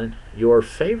 99, your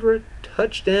favorite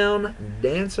touchdown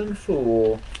dancing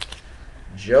fool,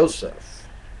 Joseph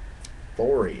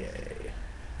Fourier.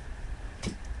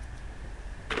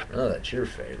 Oh, that's your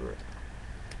favorite.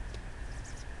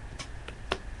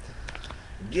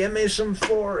 Give me some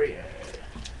Fourier.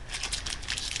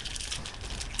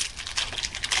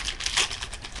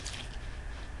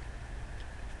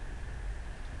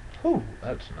 Whew,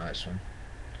 that's a nice one.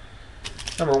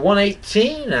 Number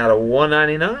 118 out of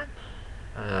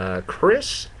 199.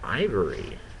 Chris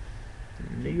Ivory.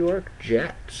 New York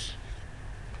Jets.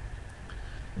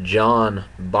 John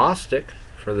Bostic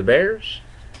for the Bears.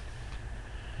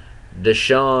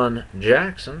 Deshaun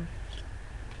Jackson.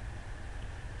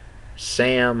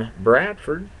 Sam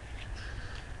Bradford.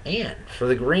 And for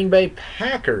the Green Bay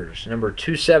Packers, number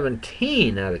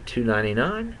 217 out of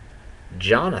 299,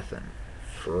 Jonathan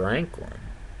Franklin.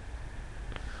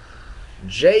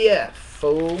 JF,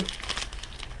 fool.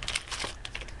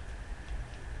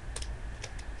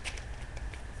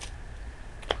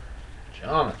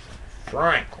 Jonathan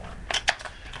Franklin.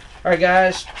 All right,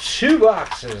 guys, 2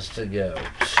 boxes to go.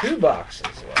 2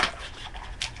 boxes left.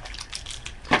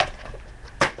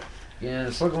 And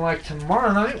it's looking like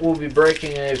tomorrow night we'll be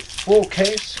breaking a full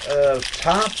case of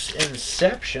Topps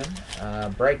Inception.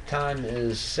 Break time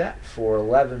is set for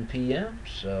 11 p.m.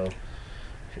 So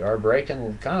if you are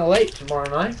breaking, kind of late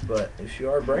tomorrow night, but if you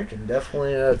are breaking,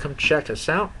 definitely come check us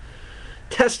out.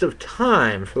 Test of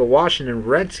time for the Washington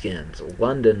Redskins,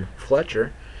 London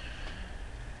Fletcher.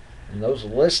 And those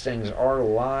listings are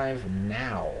live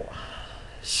now.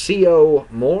 C.O.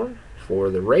 Moore for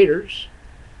the Raiders.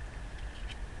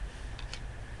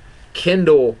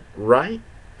 Kendall Wright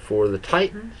for the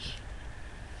Titans.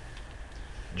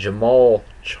 Jamal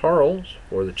Charles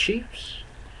for the Chiefs.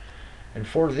 And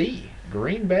for the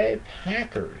Green Bay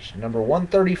Packers, number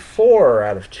 134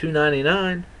 out of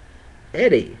 299,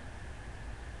 Eddie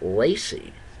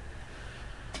Lacy.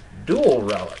 Dual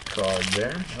relic card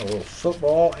there. A little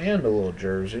football and a little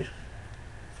jersey.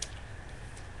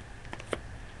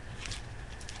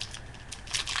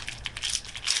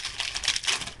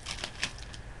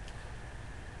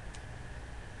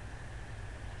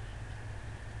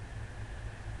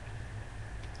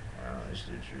 These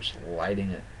dudes are just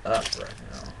lighting it up right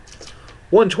now.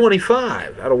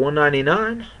 125 out of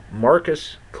 199.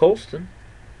 Marcus Colston.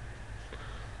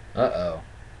 Uh-oh.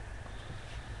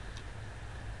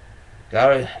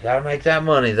 Gotta make that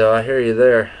money, though. I hear you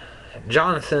there.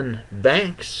 Jonathan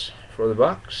Banks for the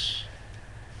Bucks.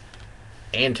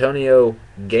 Antonio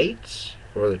Gates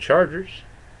for the Chargers.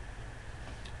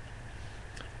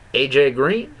 AJ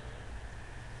Green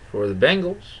for the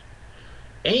Bengals.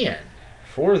 And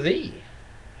for the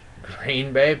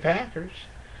Green Bay Packers,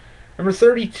 number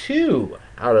 32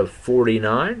 out of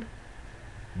 49,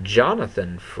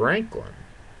 Jonathan Franklin.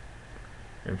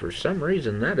 And for some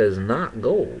reason, that is not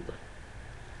gold.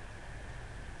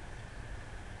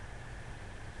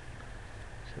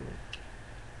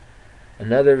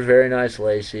 Another very nice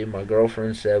Lacey. My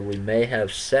girlfriend said we may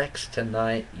have sex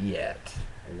tonight yet.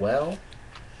 Well,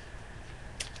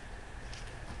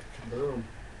 Boom.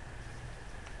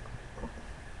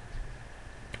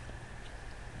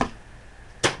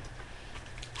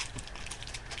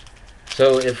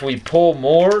 so if we pull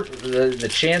more, the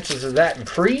chances of that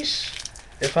increase,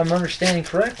 if I'm understanding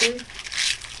correctly.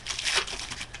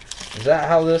 Is that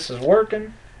how this is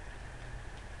working?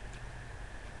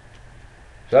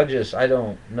 I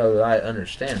don't know that I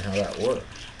understand how that works.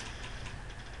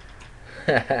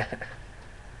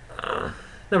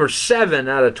 Number 7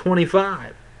 out of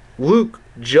 25, Luke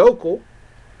Jokel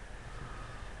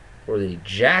for the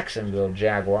Jacksonville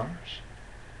Jaguars.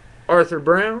 Arthur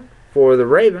Brown for the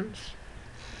Ravens.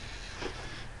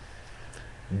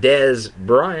 Dez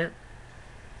Bryant.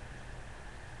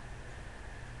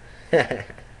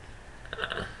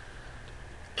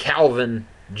 Calvin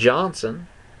Johnson.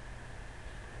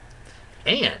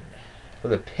 And for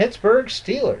the Pittsburgh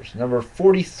Steelers, number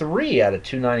 43 out of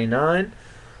 299,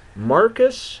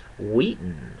 Marcus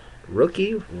Wheaton,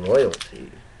 rookie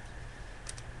royalty.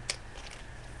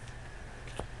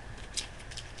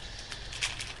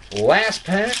 Last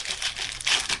pack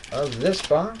of this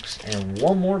box, and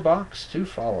one more box to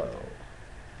follow.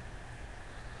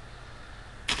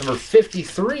 Number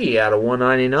 53 out of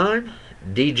 199,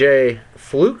 DJ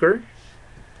Fluker.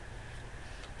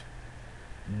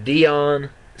 Dion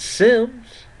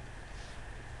Sims.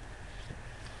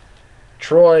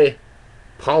 Troy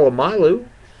Polamalu.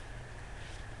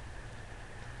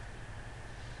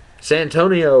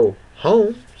 Santonio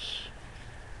Holmes.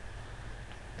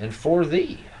 And for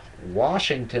the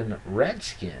Washington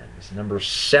Redskins, number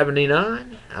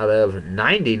 79 out of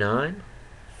 99,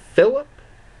 Philip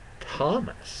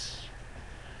Thomas.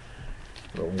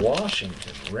 The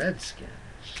Washington Redskins.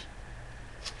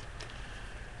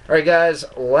 All right, guys,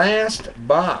 last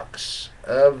box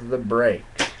of the break.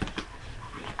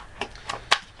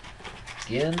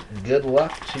 Again, good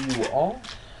luck to you all.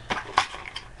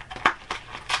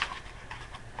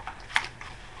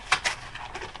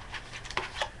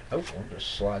 Oh, we'll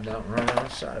just slide down and run on the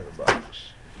side of the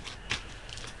box.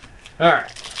 All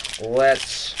right,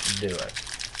 let's do it.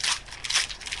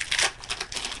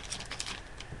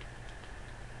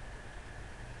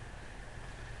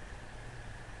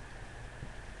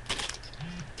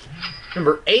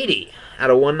 Number 80 out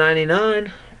of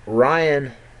 199,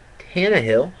 Ryan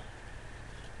Tannehill.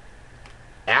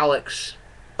 Alex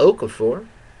Okafor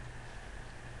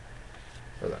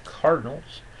for the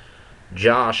Cardinals.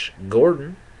 Josh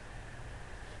Gordon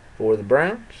for the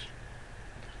Browns.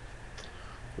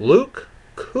 Luke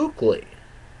Kuechly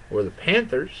for the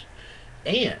Panthers.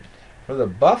 And for the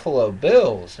Buffalo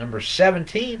Bills, number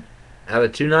 17 out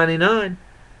of 299,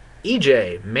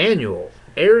 EJ Manuel,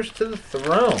 heirs to the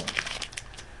throne.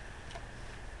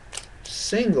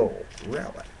 Single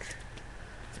relic.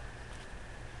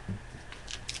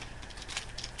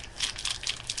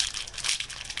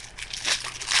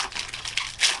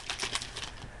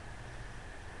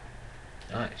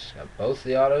 Nice. Got both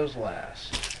the autos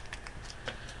last.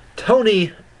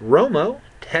 Tony Romo,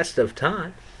 test of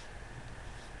time.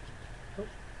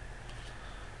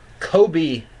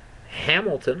 Kobe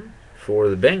Hamilton for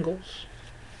the Bengals.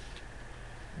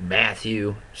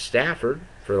 Matthew Stafford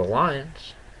for the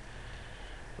Lions.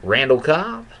 Randall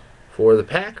Cobb for the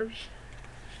Packers.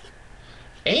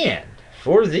 And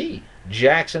for the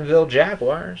Jacksonville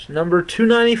Jaguars, number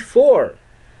 294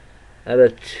 out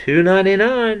of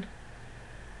 299,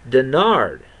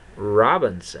 Denard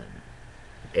Robinson,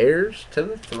 heirs to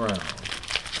the throne.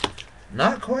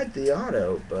 Not quite the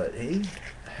auto, but he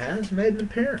has made an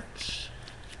appearance.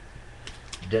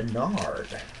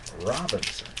 Denard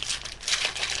Robinson.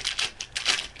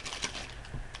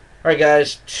 All right,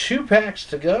 guys, 2 packs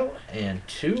to go and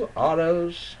 2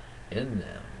 autos in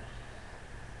them.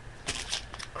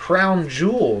 Crown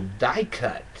Jewel die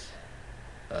cut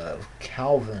of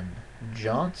Calvin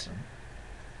Johnson.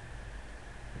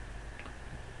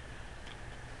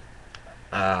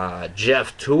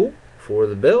 Jeff Toole for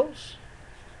the Bills.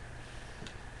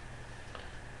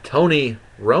 Tony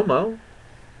Romo.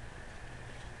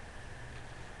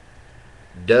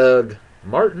 Doug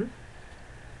Martin.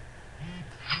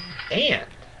 And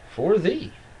for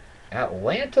the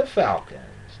Atlanta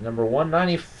Falcons, number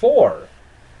 194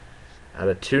 out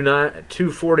of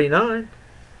 249,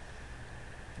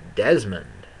 Desmond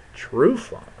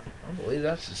Trufant. I believe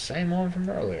that's the same one from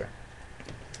earlier.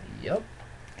 Yep.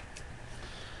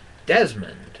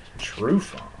 Desmond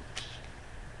Trufant.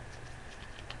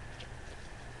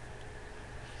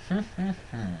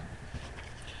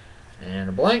 And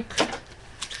a blank.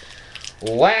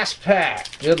 Last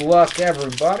pack. Good luck,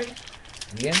 everybody.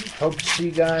 Again, hope to see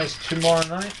you guys tomorrow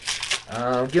night.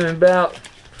 Give me about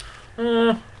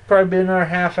probably be another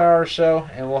half hour or so,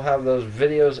 and we'll have those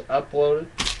videos uploaded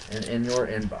and in your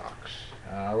inbox.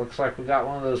 Looks like we got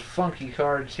one of those funky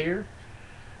cards here.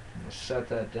 We'll set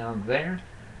that down there.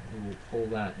 We will pull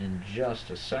that in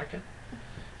just a second.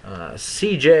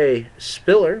 CJ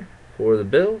Spiller for the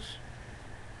Bills.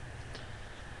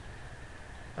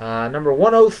 Number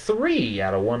 103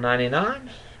 out of 199,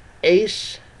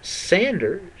 Ace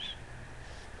Sanders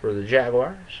for the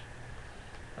Jaguars.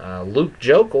 Luke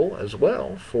Jokel as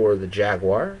well for the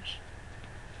Jaguars.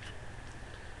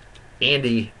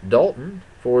 Andy Dalton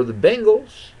for the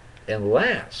Bengals. And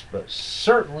last but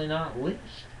certainly not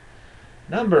least,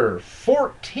 number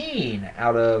 14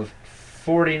 out of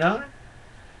 49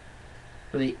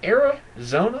 for the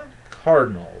Arizona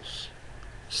Cardinals,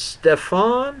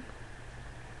 Stephon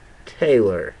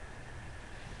Taylor.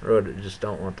 Wrote it, just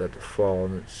don't want that to fall,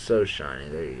 and it's so shiny.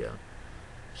 There you go.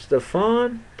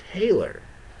 Stephon Taylor,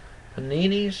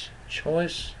 Panini's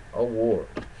Choice Award.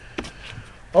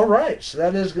 Alright, so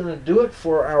that is going to do it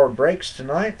for our breaks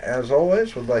tonight. As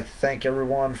always, we'd like to thank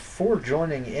everyone for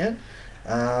joining in.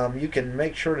 You can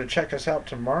make sure to check us out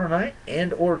tomorrow night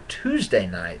and or Tuesday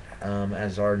night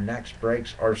as our next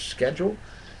breaks are scheduled.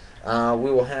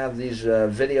 We will have these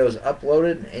videos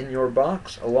uploaded in your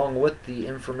box along with the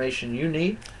information you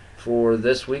need for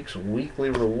this week's weekly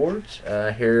rewards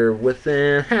here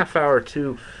within half hour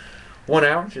to 1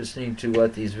 hour. Just need to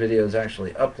let these videos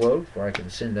actually upload before I can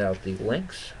send out the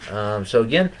links. So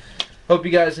again, hope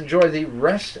you guys enjoy the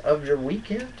rest of your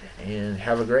weekend and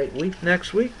have a great week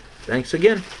next week. Thanks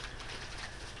again.